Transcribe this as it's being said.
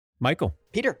Michael.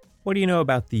 Peter. What do you know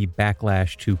about the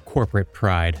backlash to corporate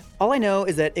pride? All I know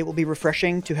is that it will be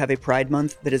refreshing to have a Pride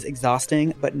Month that is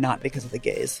exhausting, but not because of the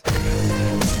gays.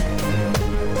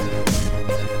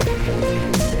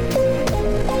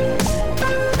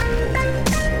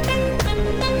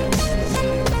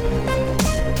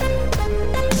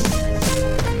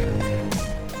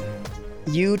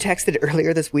 You texted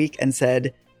earlier this week and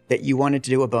said that you wanted to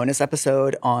do a bonus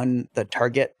episode on the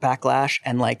Target backlash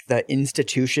and like the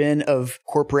institution of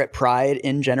corporate pride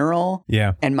in general.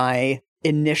 Yeah. And my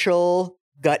initial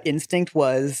gut instinct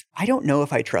was, I don't know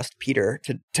if I trust Peter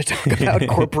to talk about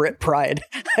corporate pride.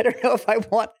 I don't know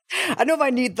if I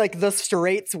need like the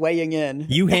straights weighing in.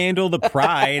 You handle the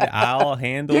pride, I'll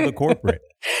handle the corporate.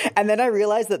 And then I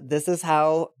realized that this is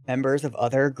how members of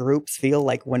other groups feel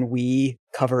like when we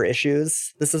cover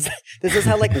issues. This is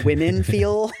how like women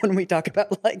feel when we talk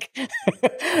about like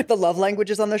the love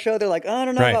languages on the show. They're like, oh, I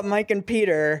don't know about Mike and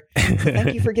Peter. So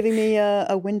thank you for giving me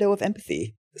a window of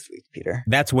empathy this week, Peter.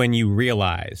 That's when you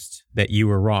realized that you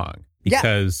were wrong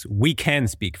because we can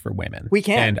speak for women. We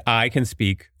can. And I can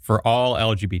speak for all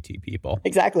LGBT people.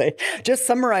 Exactly. Just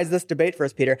summarize this debate for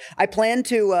us, Peter. I plan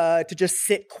to just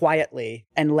sit quietly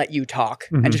and let you talk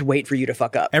and just wait for you to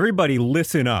fuck up. Everybody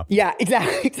listen up. Yeah,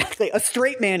 exactly. A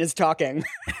straight man is talking.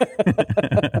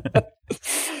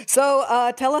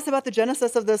 So tell us about the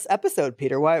genesis of this episode,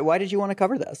 Peter. Why did you want to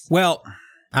cover this? Well,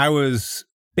 I was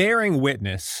bearing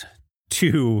witness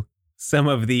to some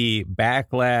of the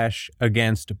backlash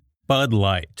against Bud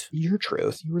Light. Your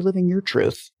truth. You were living your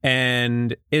truth.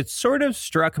 And it sort of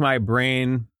struck my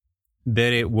brain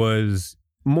that it was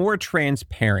more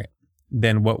transparent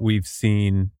than what we've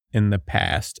seen in the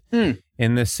past,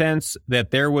 in the sense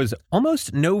that there was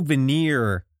almost no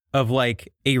veneer of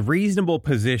like a reasonable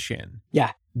position.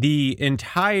 Yeah. The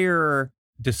entire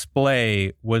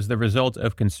display was the result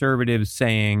of conservatives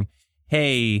saying,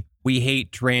 hey, we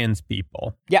hate trans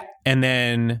people. Yeah. And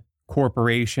then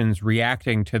corporations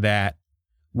reacting to that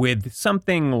with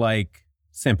something like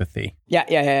sympathy.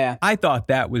 Yeah. I thought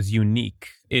that was unique.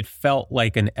 It felt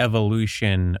like an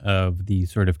evolution of the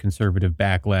sort of conservative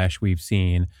backlash we've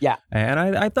seen. Yeah. And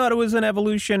I thought it was an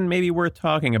evolution maybe worth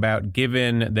talking about,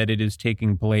 given that it is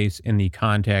taking place in the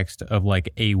context of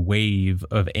like a wave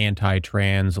of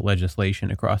anti-trans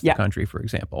legislation across the country, for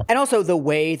example. And also the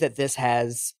way that this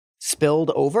has spilled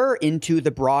over into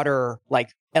the broader like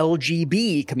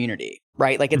LGB community,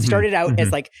 right? Like it started out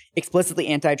as like explicitly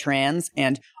anti-trans,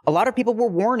 and a lot of people were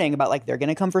warning about like they're going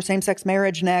to come for same-sex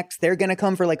marriage next. They're going to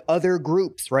come for like other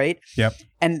groups, right? Yep.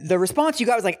 And the response you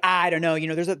got was like, I don't know,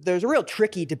 there's a real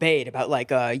tricky debate about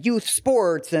like youth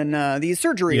sports and these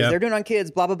surgeries they're doing on kids,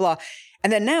 blah, blah, blah.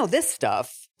 And then now this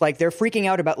stuff, like they're freaking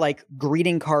out about like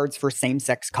greeting cards for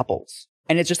same-sex couples.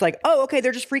 And it's just like, oh, okay,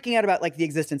 they're just freaking out about like the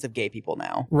existence of gay people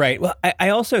now. Right. Well, I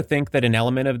also think that an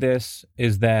element of this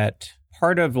is that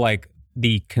part of like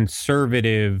the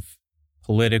conservative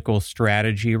political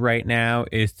strategy right now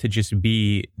is to just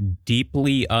be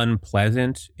deeply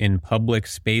unpleasant in public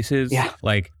spaces,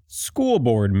 like school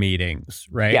board meetings,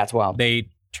 right? Yeah, it's wild. They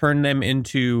turn them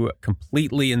into a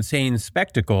completely insane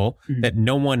spectacle that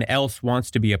no one else wants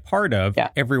to be a part of. Yeah.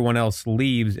 Everyone else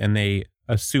leaves and they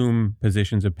assume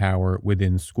positions of power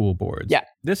within school boards. Yeah.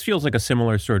 This feels like a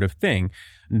similar sort of thing.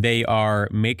 They are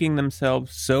making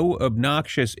themselves so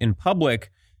obnoxious in public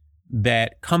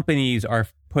that companies are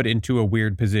put into a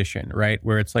weird position, right?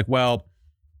 Where it's like, well,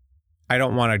 I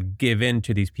don't want to give in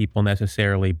to these people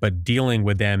necessarily, but dealing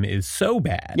with them is so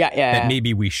bad that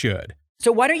maybe we should.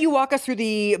 So why don't you walk us through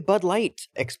the Bud Light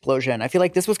explosion? I feel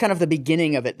like this was kind of the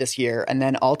beginning of it this year, and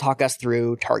then I'll talk us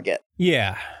through Target.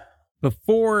 Yeah.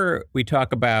 Before we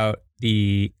talk about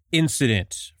the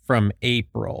incident from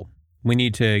April, we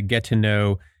need to get to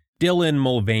know Dylan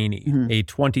Mulvaney, a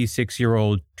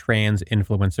 26-year-old trans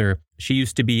influencer. She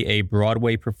used to be a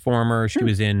Broadway performer. She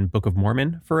was in Book of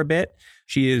Mormon for a bit.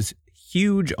 She is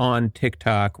huge on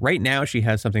TikTok. Right now, she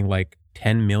has something like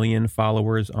 10 million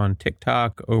followers on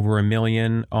TikTok, over 1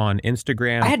 million on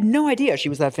Instagram. I had no idea she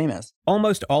was that famous.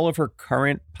 Almost all of her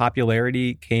current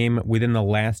popularity came within the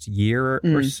last year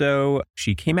or so.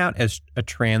 She came out as a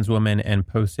trans woman and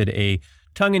posted a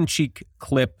tongue-in-cheek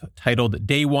clip titled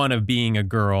Day One of Being a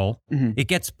Girl. It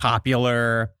gets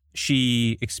popular.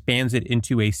 She expands it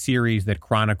into a series that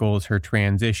chronicles her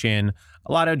transition.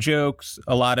 A lot of jokes,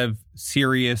 a lot of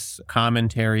serious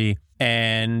commentary,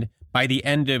 and by the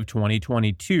end of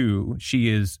 2022, she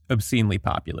is obscenely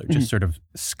popular, just sort of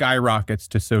skyrockets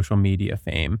to social media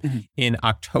fame. In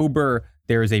October,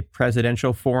 there is a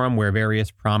presidential forum where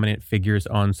various prominent figures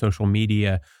on social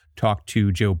media talked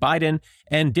to Joe Biden,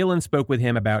 and Dylan spoke with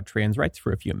him about trans rights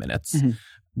for a few minutes.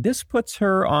 this puts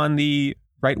her on the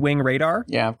right-wing radar.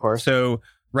 Yeah, of course. So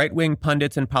right-wing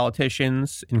pundits and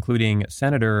politicians, including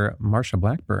Senator Marsha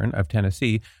Blackburn of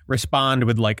Tennessee, respond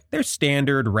with like their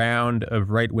standard round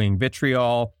of right-wing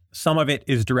vitriol. Some of it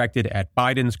is directed at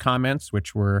Biden's comments,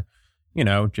 which were,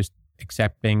 just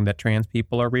accepting that trans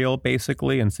people are real,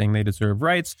 basically, and saying they deserve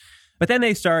rights. But then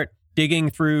they start digging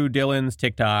through Dylan's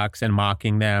TikToks and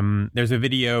mocking them. There's a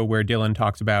video where Dylan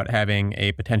talks about having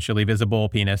a potentially visible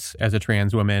penis as a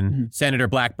trans woman. Mm-hmm. Senator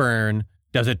Blackburn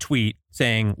does a tweet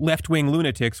saying, left-wing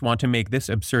lunatics want to make this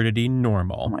absurdity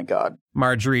normal. Oh, my God.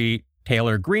 Marjorie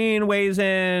Taylor Greene weighs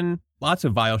in. Lots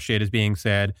of vile shit is being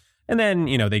said. And then,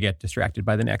 they get distracted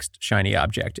by the next shiny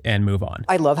object and move on.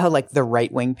 I love how, the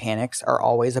right-wing panics are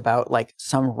always about,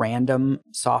 some random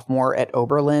sophomore at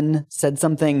Oberlin said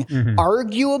something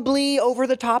arguably over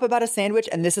the top about a sandwich,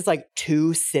 and this is,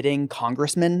 two sitting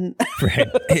congressmen. Right.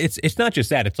 It's not just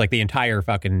that. It's, the entire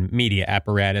fucking media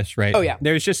apparatus, right? Oh, yeah.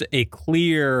 There's just a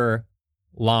clear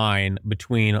line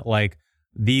between,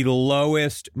 the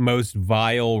lowest, most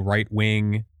vile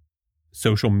right-wing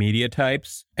social media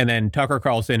types, and then Tucker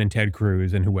Carlson and Ted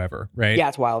Cruz and whoever, right? Yeah,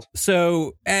 it's wild.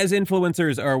 So as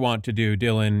influencers are wont to do,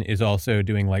 Dylan is also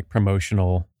doing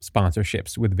promotional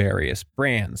sponsorships with various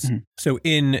brands. Mm-hmm. So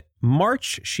in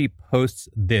March, she posts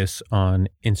this on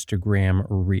Instagram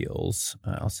Reels.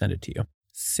 I'll send it to you.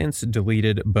 Since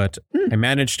deleted, but I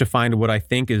managed to find what I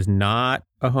think is not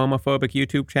a homophobic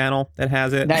YouTube channel that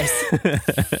has it.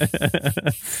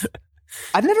 Nice.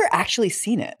 I've never actually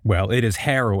seen it. Well, it is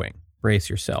harrowing.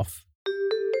 Brace yourself.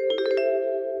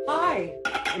 Hi.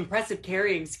 Impressive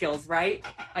carrying skills, right?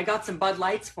 I got some Bud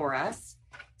Lights for us.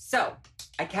 So,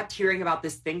 I kept hearing about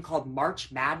this thing called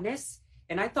March Madness,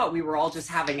 and I thought we were all just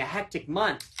having a hectic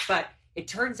month, but it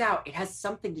turns out it has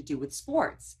something to do with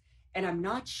sports. And I'm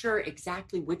not sure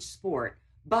exactly which sport,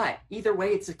 but either way,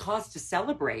 it's a cause to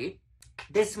celebrate.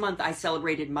 This month, I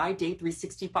celebrated my day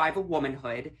 365 of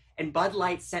womanhood, and Bud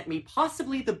Light sent me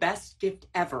possibly the best gift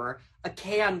ever, a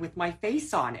can with my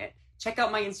face on it. Check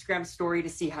out my Instagram story to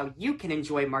see how you can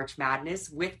enjoy March Madness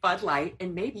with Bud Light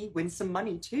and maybe win some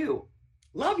money too.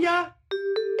 Love ya!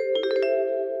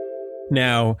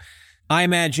 Now, I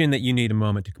imagine that you need a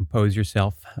moment to compose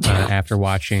yourself after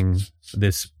watching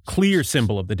this clear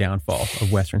symbol of the downfall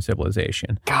of Western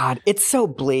civilization. God, it's so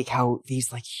bleak how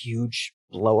these huge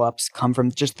blow-ups come from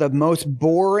just the most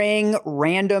boring,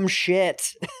 random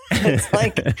shit. It's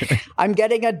I'm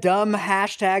getting a dumb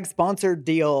hashtag sponsored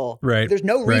deal. Right. There's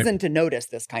no reason to notice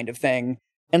this kind of thing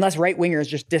unless right-wingers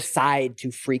just decide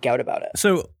to freak out about it.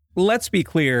 So let's be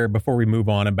clear before we move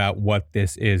on about what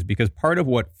this is, because part of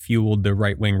what fueled the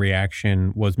right-wing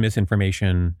reaction was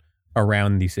misinformation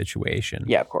around the situation.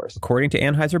 Yeah, of course. According to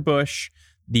Anheuser-Busch,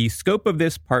 the scope of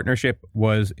this partnership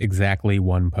was exactly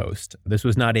one post. This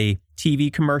was not a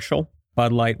TV commercial.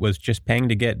 Bud Light was just paying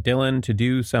to get Dylan to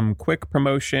do some quick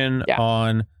promotion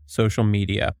on social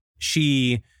media.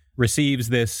 She receives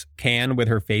this can with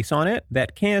her face on it.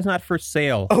 That can is not for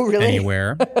sale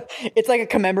anywhere. It's a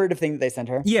commemorative thing that they sent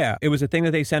her. Yeah, it was a thing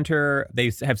that they sent her.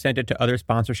 They have sent it to other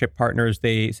sponsorship partners.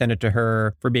 They sent it to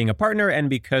her for being a partner and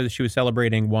because she was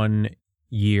celebrating 1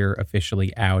 year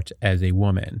officially out as a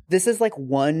woman. This is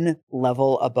one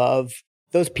level above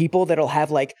those people that'll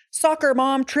have soccer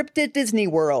mom trip to Disney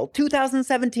World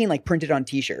 2017 printed on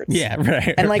t-shirts. Yeah,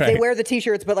 right. And they wear the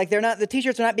t-shirts, but the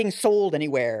t-shirts are not being sold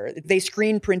anywhere. They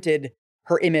screen printed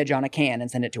her image on a can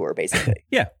and send it to her, basically.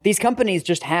 Yeah. These companies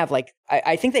just have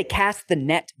I think they cast the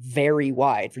net very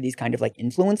wide for these kind of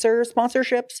influencer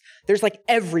sponsorships. There's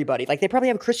everybody. They probably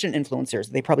have Christian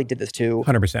influencers. They probably did this too.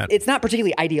 100%. It's not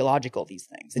particularly ideological, these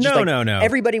things. It's no.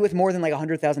 Everybody with more than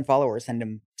 100,000 followers send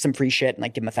them some free shit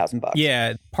and give them $1,000.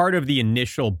 Yeah. Part of the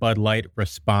initial Bud Light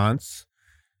response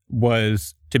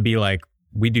was to be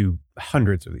we do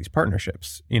hundreds of these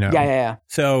partnerships, Yeah.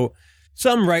 So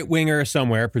some right-winger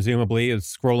somewhere, presumably, is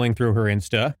scrolling through her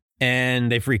Insta, and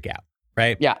they freak out,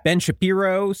 right? Yeah. Ben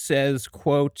Shapiro says,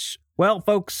 quote, well,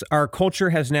 folks, our culture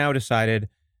has now decided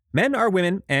men are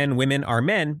women and women are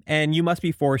men, and you must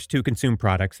be forced to consume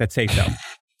products that say so.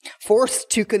 Forced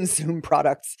to consume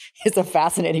products is a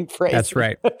fascinating phrase. That's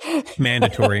right.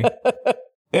 Mandatory.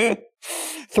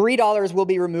 $3 will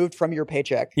be removed from your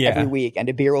paycheck every week, and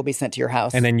a beer will be sent to your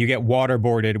house. And then you get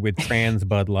waterboarded with trans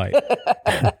Bud Light.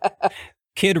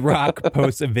 Kid Rock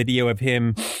posts a video of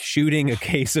him shooting a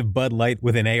case of Bud Light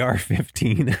with an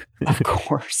AR-15. Of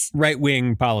course.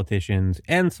 Right-wing politicians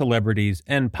and celebrities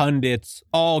and pundits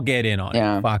all get in on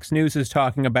it. Fox News is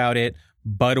talking about it.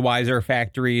 Budweiser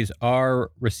factories are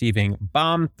receiving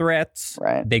bomb threats.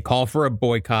 Right. They call for a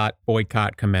boycott.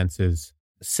 Boycott commences.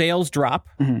 sales drop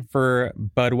for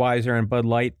Budweiser and Bud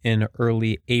Light in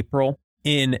early April.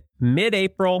 In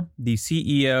mid-April, the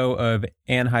CEO of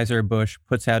Anheuser-Busch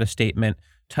puts out a statement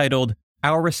titled,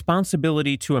 "Our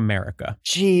Responsibility to America."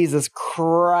 Jesus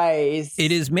Christ.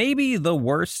 It is maybe the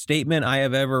worst statement I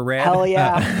have ever read. Hell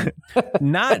yeah.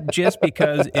 Not just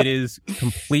because it is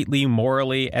completely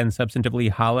morally and substantively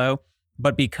hollow,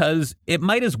 but because it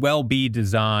might as well be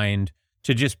designed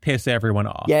to just piss everyone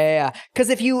off. Yeah. Because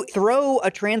if you throw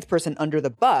a trans person under the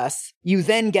bus, you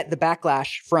then get the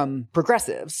backlash from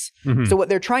progressives. So what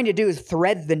they're trying to do is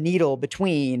thread the needle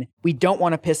between, we don't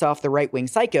want to piss off the right-wing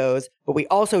psychos, but we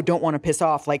also don't want to piss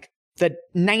off like the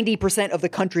 90% of the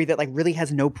country that like really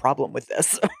has no problem with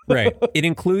this. Right. It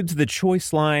includes the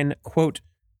choice line, quote,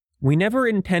 "We never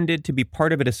intended to be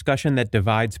part of a discussion that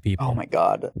divides people. Oh my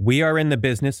God. We are in the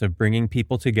business of bringing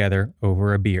people together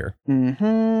over a beer."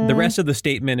 The rest of the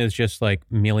statement is just like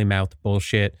mealy-mouthed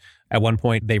bullshit. At one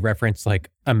point, they reference like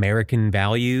American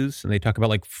values and they talk about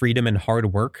like freedom and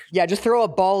hard work. Yeah, just throw a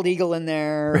bald eagle in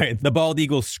there. Right. The bald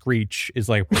eagle screech is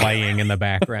like playing in the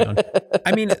background.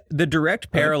 I mean, the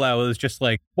direct parallel is just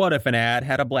like, what if an ad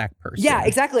had a black person? Yeah,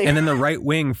 exactly. And then the right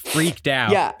wing freaked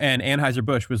out. Yeah. And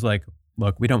Anheuser-Busch was like,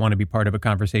 look, we don't want to be part of a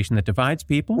conversation that divides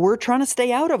people. We're trying to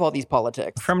stay out of all these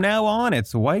politics. From now on,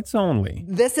 it's whites only.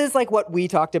 This is like what we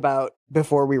talked about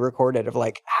before we recorded of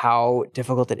like how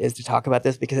difficult it is to talk about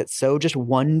this because it's so just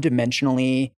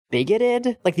one-dimensionally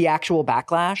bigoted, like the actual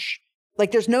backlash.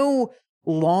 Like there's no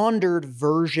laundered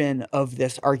version of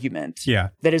this argument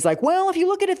that is like, well, if you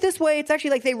look at it this way, it's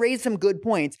actually like they raised some good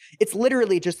points. It's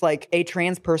literally just like a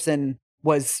trans person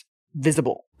was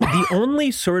visible. The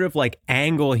only sort of like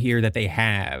angle here that they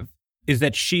have is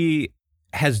that she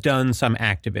has done some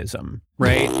activism,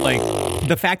 right? Like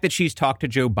the fact that she's talked to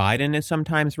Joe Biden is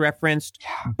sometimes referenced,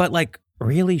 but like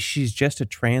really she's just a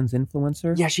trans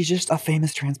influencer. Yeah, she's just a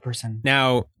famous trans person.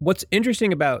 Now, what's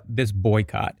interesting about this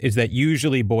boycott is that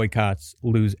usually boycotts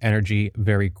lose energy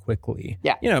very quickly.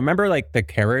 Yeah. You know, remember like the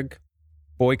Keurig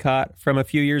boycott from a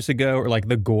few years ago, or like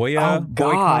the Goya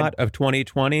boycott of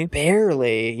 2020.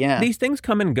 Barely, yeah. These things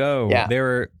come and go. Yeah.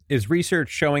 There is research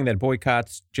showing that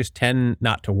boycotts just tend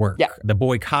not to work. Yeah. The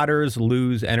boycotters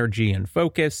lose energy and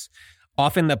focus.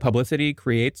 Often the publicity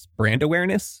creates brand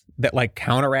awareness that like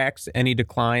counteracts any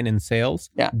decline in sales.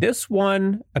 Yeah. This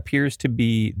one appears to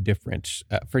be different.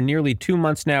 For nearly 2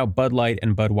 months now, Bud Light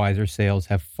and Budweiser sales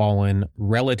have fallen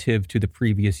relative to the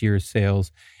previous year's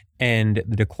sales, and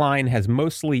the decline has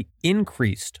mostly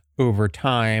increased over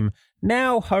time,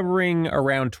 now hovering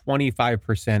around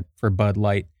 25% for Bud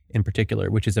Light in particular,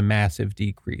 which is a massive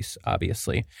decrease,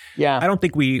 obviously. Yeah. I don't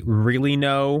think we really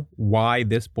know why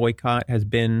this boycott has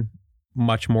been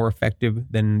much more effective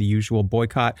than the usual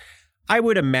boycott. I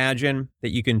would imagine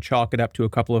that you can chalk it up to a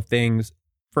couple of things.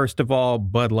 First of all,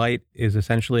 Bud Light is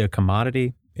essentially a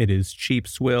commodity. It is cheap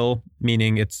swill,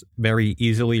 meaning it's very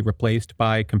easily replaced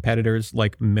by competitors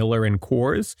like Miller and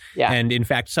Coors. Yeah. And in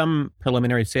fact, some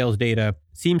preliminary sales data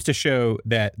seems to show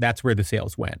that that's where the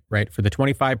sales went, right? For the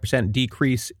 25%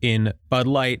 decrease in Bud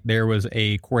Light, there was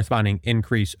a corresponding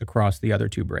increase across the other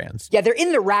two brands. Yeah, they're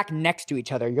in the rack next to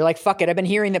each other. You're like, fuck it, I've been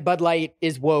hearing that Bud Light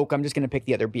is woke. I'm just going to pick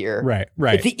the other beer. Right.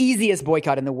 It's the easiest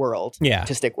boycott in the world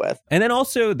to stick with. And then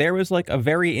also there was like a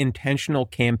very intentional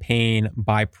campaign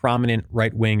by prominent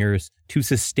right-wingers to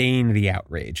sustain the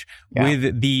outrage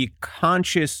with the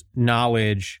conscious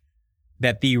knowledge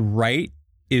that the right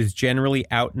is generally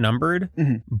outnumbered,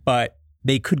 but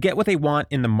they could get what they want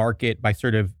in the market by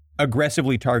sort of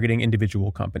aggressively targeting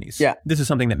individual companies. Yeah. This is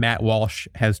something that Matt Walsh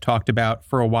has talked about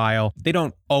for a while. They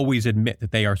don't always admit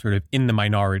that they are sort of in the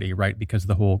minority, right? Because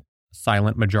the whole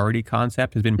silent majority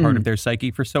concept has been part of their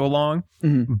psyche for so long.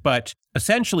 But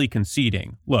essentially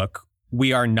conceding, look,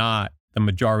 we are not the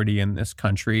majority in this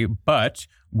country, but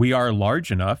we are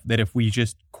large enough that if we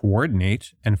just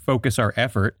coordinate and focus our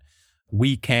effort,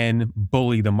 we can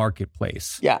bully the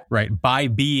marketplace. Yeah. Right. By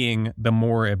being the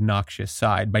more obnoxious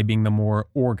side, by being the more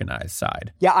organized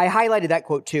side. Yeah, I highlighted that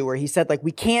quote too, where he said, like,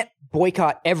 we can't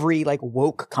boycott every like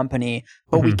woke company,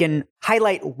 but we can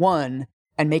highlight one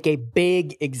and make a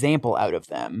big example out of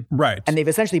them. Right. And they've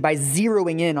essentially, by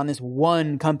zeroing in on this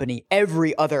one company,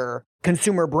 every other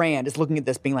consumer brand is looking at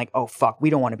this being like, oh, fuck, we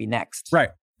don't want to be next.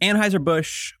 Right.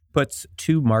 Anheuser-Busch puts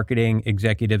 2 marketing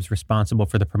executives responsible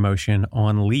for the promotion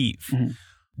on leave.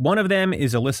 One of them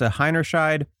is Alyssa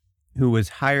Heinerscheid, who was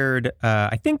hired,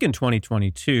 I think in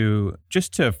 2022,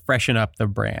 just to freshen up the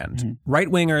brand.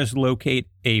 Right-wingers locate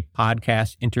a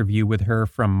podcast interview with her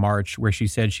from March where she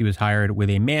said she was hired with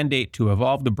a mandate to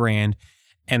evolve the brand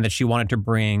and that she wanted to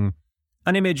bring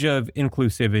an image of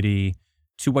inclusivity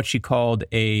to what she called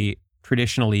a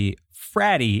traditionally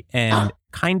fratty and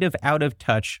kind of out of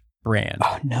touch brand.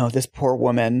 Oh no, this poor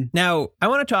woman. Now, I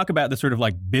want to talk about the sort of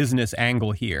like business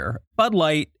angle here. Bud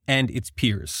Light and its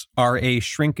peers are a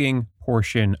shrinking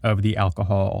portion of the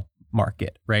alcohol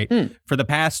market, right? For the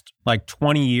past like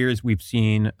 20 years, we've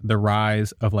seen the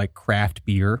rise of like craft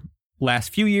beer.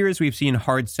 Last few years, we've seen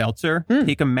hard seltzer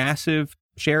take a massive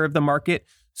share of the market.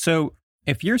 So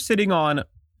if you're sitting on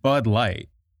Bud Light,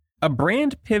 a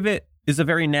brand pivot is a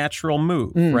very natural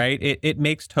move, right? It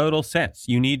makes total sense.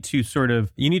 You need to sort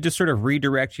of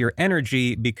redirect your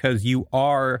energy because you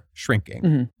are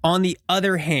shrinking. On the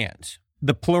other hand,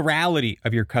 the plurality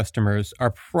of your customers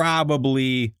are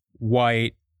probably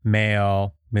white,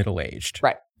 male, middle-aged.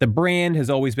 Right. The brand has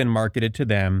always been marketed to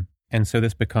them. And so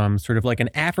this becomes sort of like an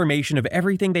affirmation of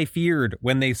everything they feared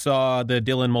when they saw the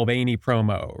Dylan Mulvaney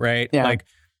promo, right? Yeah. Like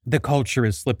the culture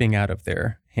is slipping out of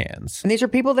their hands. And these are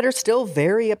people that are still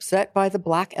very upset by the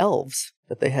black elves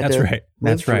that they had to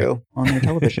live through on their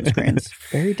television screens.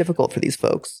 Very difficult for these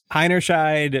folks.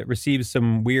 Heinerscheid receives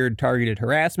some weird targeted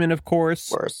harassment, of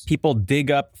course. People dig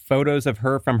up photos of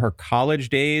her from her college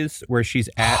days where she's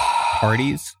at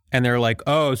parties. And they're like,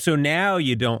 oh, so now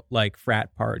you don't like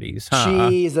frat parties, huh?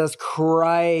 Jesus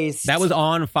Christ. That was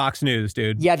on Fox News,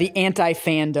 dude. Yeah, the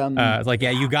anti-fandom. It's like,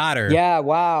 yeah, you got her. Yeah,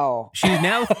 wow. She's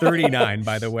now 39,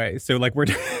 by the way. So like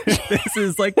this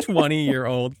is like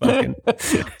 20-year-old fucking.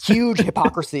 Huge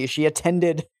hypocrisy. She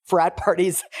attended frat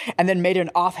parties and then made an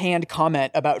offhand comment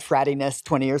about frattiness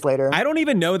 20 years later. I don't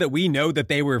even know that we know that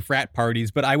they were frat parties,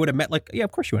 but I would have met like, yeah,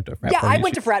 of course you went to a frat party. Yeah, I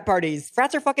went to frat parties.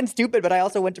 Frats are fucking stupid, but I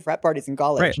also went to frat parties in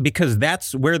college. Right, because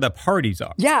that's where the parties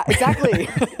are. Yeah, exactly.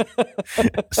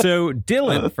 So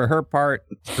Dylan, for her part,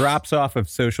 drops off of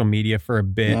social media for a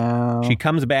bit. No. She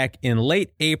comes back in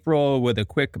late April with a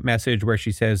quick message where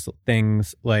she says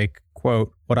things like,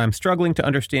 quote, "What I'm struggling to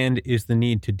understand is the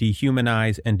need to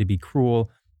dehumanize and to be cruel.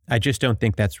 I just don't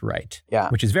think that's right." Yeah.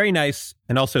 Which is very nice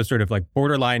and also sort of like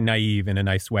borderline naive in a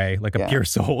nice way, like a pure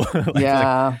soul.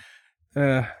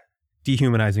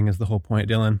 Dehumanizing is the whole point,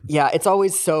 Dylan. Yeah, it's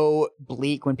always so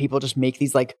bleak when people just make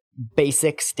these like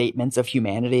basic statements of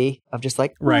humanity of just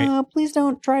like, right. Please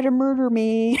don't try to murder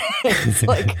me. It's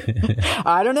like,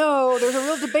 I don't know. There's a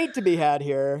real debate to be had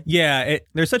here. Yeah,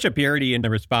 there's such a purity in the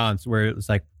response where it's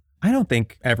like, I don't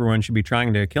think everyone should be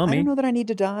trying to kill me. I don't know that I need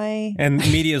to die. And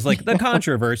the media is like, the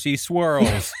controversy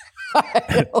swirls.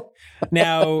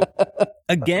 Now,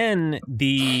 again,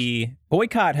 the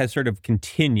boycott has sort of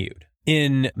continued.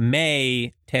 In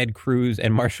May, Ted Cruz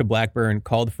and Marsha Blackburn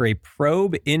called for a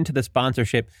probe into the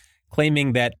sponsorship,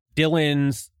 claiming that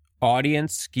Dylan's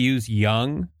audience skews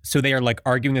young. So they are like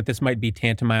arguing that this might be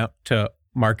tantamount to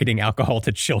marketing alcohol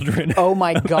to children. Oh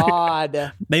my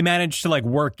God. They managed to like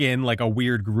work in like a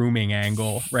weird grooming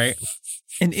angle, right?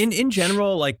 And in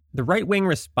general, like the right-wing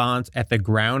response at the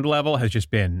ground level has just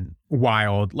been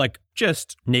wild, like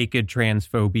just naked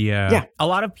transphobia. Yeah. A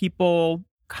lot of people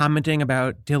commenting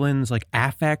about Dylan's like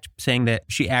affect, saying that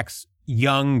she acts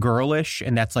young girlish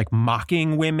and that's like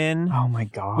mocking women. Oh my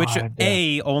God. Which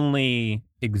A, only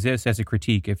exists as a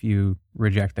critique if you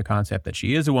reject the concept that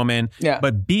she is a woman. Yeah.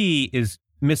 But B is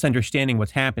misunderstanding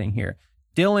what's happening here.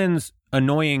 Dylan's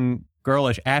annoying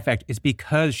girlish affect is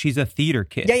because she's a theater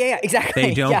kid. Yeah, exactly.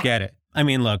 They don't get it. I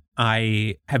mean, look,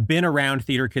 I have been around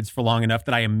theater kids for long enough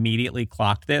that I immediately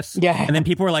clocked this. Yeah. And then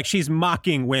people were like, she's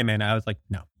mocking women. I was like,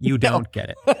 no, you don't get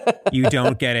it. You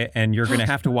don't get it. And you're going to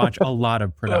have to watch a lot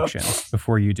of productions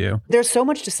before you do. There's so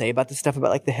much to say about this stuff,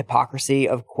 about like the hypocrisy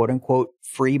of quote unquote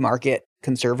free market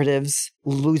conservatives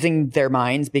losing their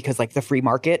minds because like the free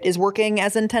market is working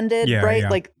as intended, right? Yeah.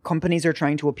 Like companies are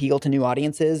trying to appeal to new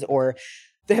audiences, or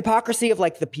the hypocrisy of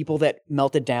like the people that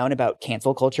melted down about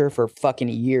cancel culture for fucking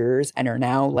years and are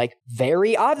now like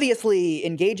very obviously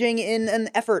engaging in an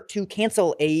effort to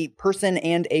cancel a person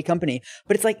and a company.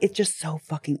 But it's like, it's just so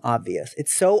fucking obvious.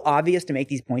 It's so obvious to make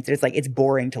these points that it's like, it's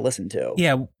boring to listen to.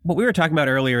 Yeah. What we were talking about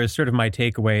earlier is sort of my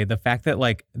takeaway. The fact that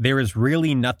like there is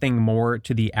really nothing more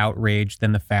to the outrage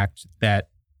than the fact that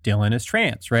Dylan is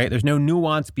trans, right? There's no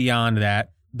nuance beyond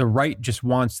that. The right just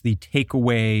wants the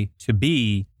takeaway to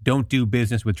be, don't do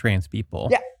business with trans people.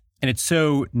 Yeah. And it's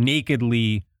so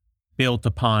nakedly built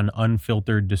upon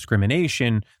unfiltered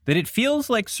discrimination that it feels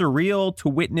like surreal to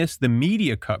witness the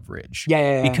media coverage.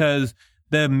 Yeah. Because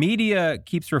the media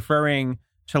keeps referring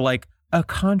to like a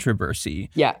controversy.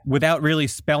 Yeah. Without really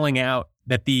spelling out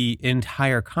that the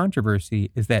entire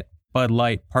controversy is that Bud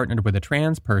Light partnered with a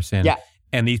trans person. Yeah.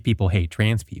 And these people hate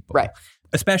trans people. Right.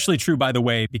 Especially true, by the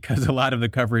way, because a lot of the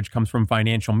coverage comes from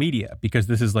financial media, because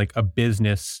this is like a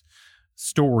business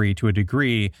story to a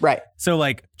degree. Right. So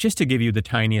like, just to give you the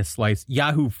tiniest slice,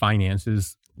 Yahoo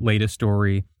Finance's latest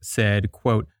story said,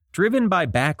 quote, driven by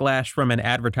backlash from an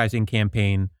advertising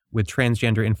campaign with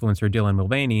transgender influencer Dylan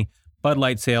Mulvaney, Bud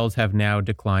Light sales have now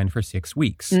declined for 6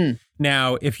 weeks.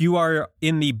 Now, if you are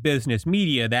in the business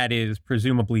media, that is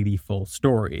presumably the full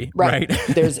story, right?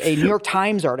 There's a New York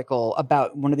Times article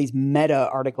about one of these meta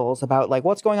articles about like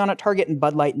what's going on at Target and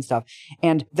Bud Light and stuff.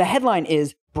 And the headline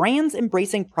is, brands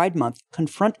embracing Pride Month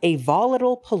confront a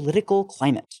volatile political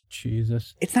climate.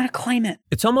 Jesus. It's not a climate.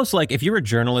 It's almost like if you're a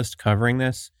journalist covering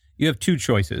this, you have two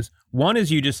choices. One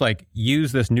is you just like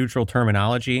use this neutral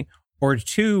terminology, or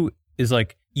two is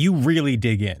like, you really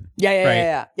dig in.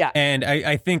 Yeah. And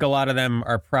I think a lot of them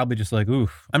are probably just like,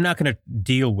 oof, I'm not going to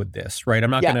deal with this, right?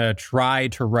 I'm not going to try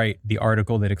to write the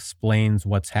article that explains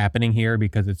what's happening here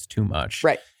because it's too much.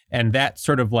 Right. And that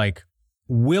sort of like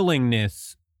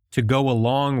willingness to go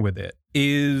along with it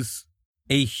is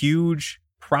a huge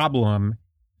problem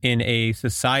in a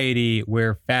society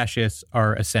where fascists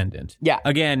are ascendant. Yeah.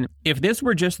 Again, if this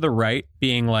were just the right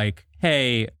being like,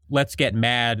 hey, let's get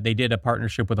mad, they did a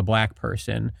partnership with a black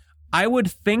person, I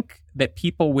would think that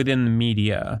people within the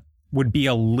media would be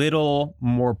a little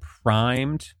more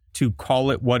primed to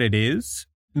call it what it is.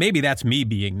 Maybe that's me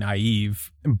being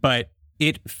naive, but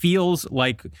it feels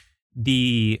like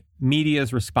the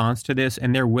media's response to this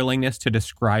and their willingness to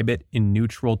describe it in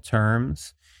neutral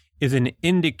terms is an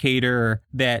indicator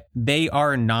that they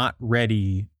are not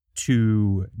ready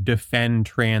to defend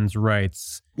trans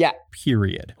rights. Yeah.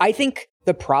 Period. I think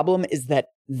the problem is that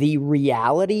the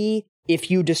reality,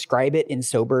 if you describe it in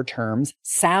sober terms,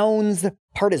 sounds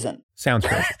partisan. Sounds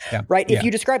crazy. Yeah. Right? If you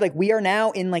describe like we are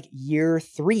now in like year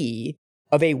 3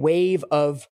 of a wave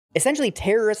of essentially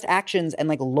terrorist actions and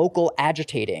like local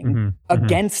agitating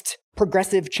against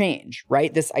progressive change,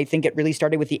 right? This, I think it really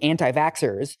started with the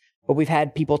anti-vaxxers, but we've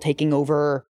had people taking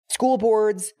over school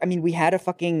boards. I mean, we had a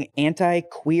fucking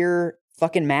anti-queer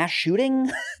fucking mass shooting.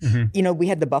 You know, we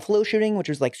had the Buffalo shooting, which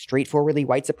was like straightforwardly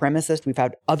white supremacist. We've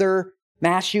had other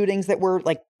mass shootings that were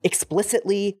like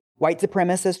explicitly white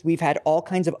supremacist. We've had all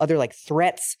kinds of other like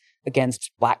threats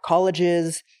against black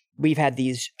colleges. We've had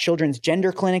these children's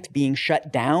gender clinics being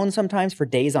shut down sometimes for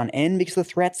days on end because the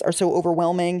threats are so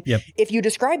overwhelming. Yep. If you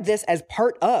describe this as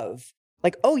part of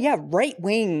like, oh yeah,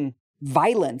 right-wing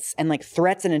violence and like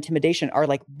threats and intimidation are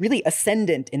like really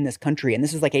ascendant in this country, and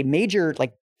this is like a major,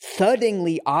 like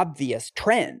thuddingly obvious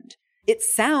trend, it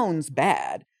sounds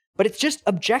bad, but it's just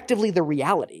objectively the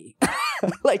reality.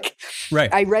 Like,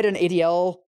 right. I read an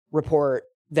ADL report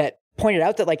that pointed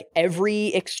out that like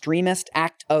every extremist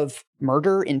act of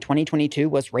murder in 2022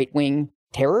 was right-wing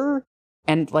terror.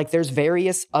 And like there's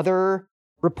various other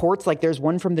reports, like there's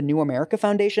one from the New America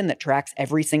Foundation that tracks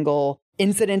every single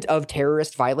incident of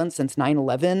terrorist violence since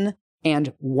 9/11.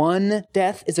 And 1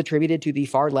 death is attributed to the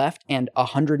far left and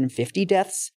 150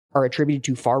 deaths are attributed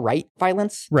to far right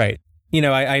violence. Right. You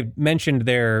know, I mentioned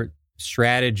their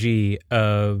strategy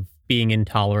of being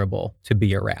intolerable to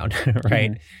be around,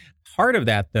 right? Part of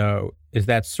that, though, is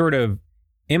that sort of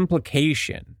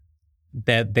implication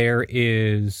that there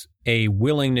is a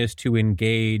willingness to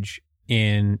engage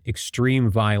in extreme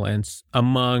violence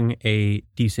among a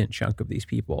decent chunk of these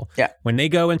people. Yeah. When they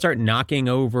go and start knocking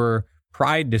over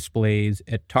pride displays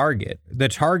at Target, the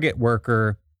Target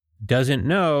worker doesn't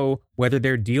know whether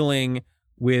they're dealing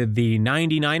with the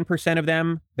 99% of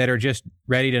them that are just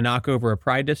ready to knock over a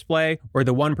pride display or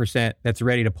the 1% that's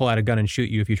ready to pull out a gun and shoot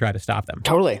you if you try to stop them.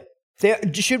 Totally.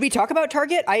 Should we talk about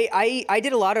Target? I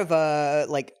did a lot of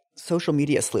like social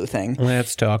media sleuthing.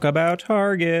 Let's talk about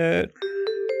Target.